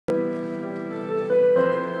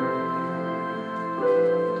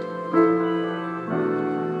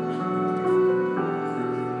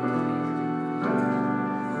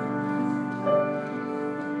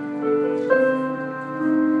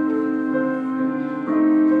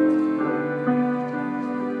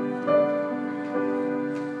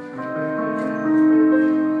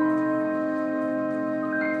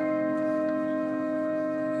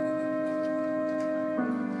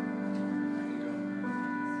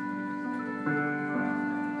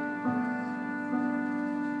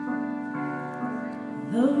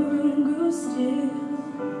The room grew still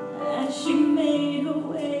as she made her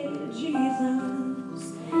way to Jesus.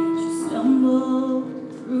 She stumbled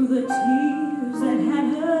through the tears that had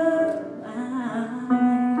her blind.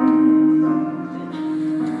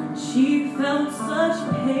 She felt such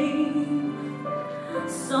pain,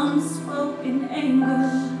 some spoke in anger.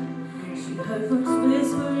 She heard folks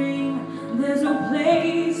whispering, "There's no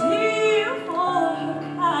place here for her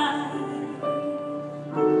kind."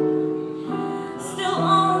 Still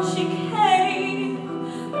on she came,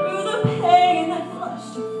 through the pain that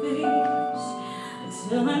flushed her face,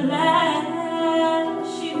 until at last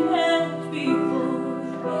she knelt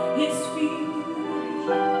before his feet.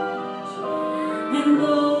 And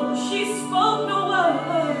though she spoke no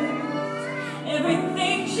words,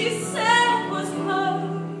 everything she said was heard,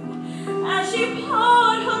 as she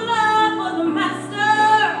poured her love for the Master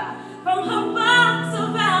from her box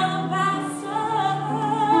of alabaster.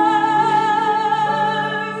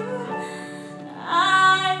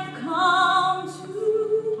 I've come to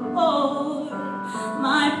pour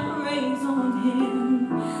my praise on him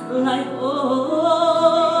like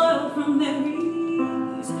oil from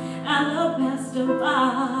Mary's alabaster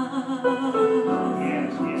box.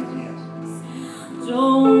 Yes.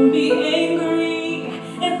 Don't be angry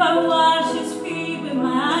if I wash his feet with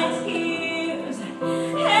my tears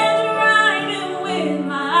and dry them with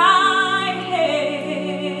my hair.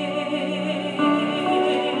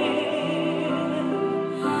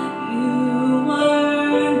 You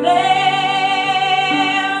weren't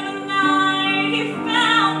there the night he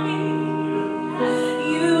found me.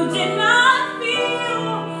 You did not feel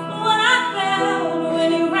what I felt when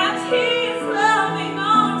he wrapped his loving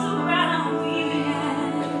arms around me.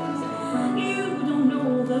 You don't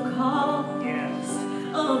know the cost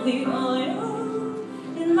of the oil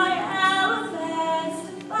in my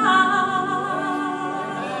alabaster box.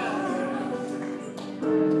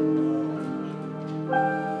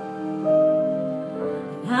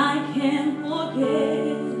 I can't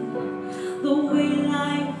forget the way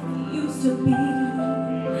life used to be.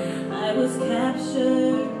 I was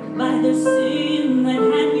captured by the sin that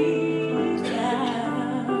had me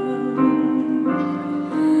down.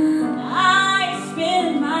 I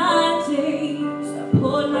spent my days, I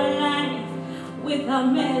poured my life without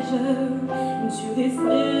measure into this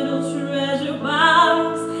little treasure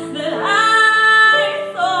box.